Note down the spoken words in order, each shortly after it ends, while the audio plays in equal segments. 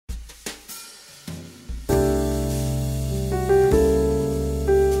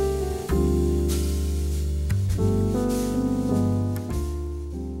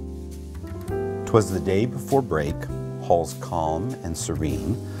'Twas the day before break, halls calm and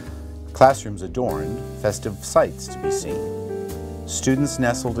serene, classrooms adorned, festive sights to be seen. Students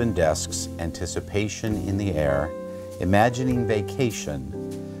nestled in desks, anticipation in the air, imagining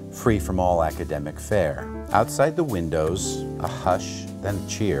vacation, free from all academic fare. Outside the windows, a hush, then a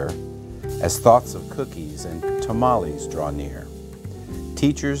cheer, as thoughts of cookies and tamales draw near.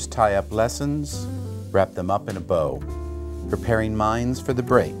 Teachers tie up lessons, wrap them up in a bow, preparing minds for the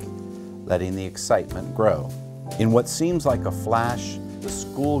break, letting the excitement grow. In what seems like a flash, the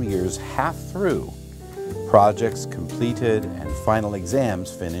school year's half through, projects completed and final exams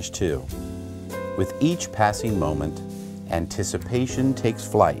finished too. With each passing moment, anticipation takes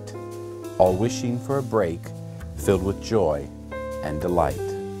flight, all wishing for a break filled with joy and delight.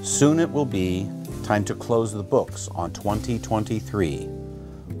 Soon it will be time to close the books on 2023,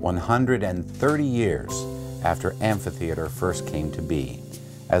 130 years after amphitheater first came to be.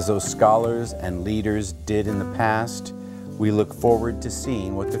 As those scholars and leaders did in the past, we look forward to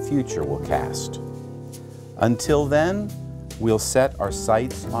seeing what the future will cast. Until then, we'll set our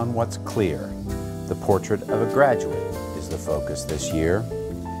sights on what's clear. The portrait of a graduate is the focus this year.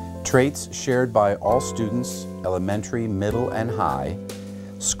 Traits shared by all students, elementary, middle, and high.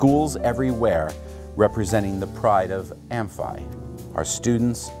 Schools everywhere representing the Pride of Amphi. Our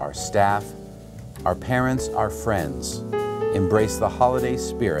students, our staff, our parents, our friends embrace the holiday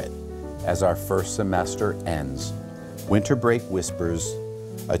spirit as our first semester ends. Winter break whispers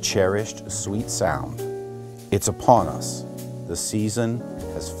a cherished sweet sound. It's upon us. The season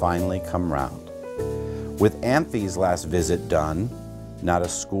has finally come round. With Amphi's last visit done, not a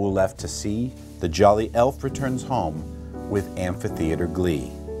school left to see, the jolly elf returns home with amphitheater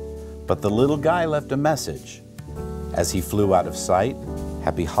glee. But the little guy left a message. As he flew out of sight,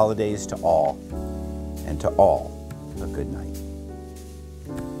 happy holidays to all, and to all, a good night.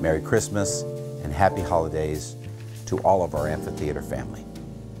 Merry Christmas and happy holidays to all of our amphitheater family.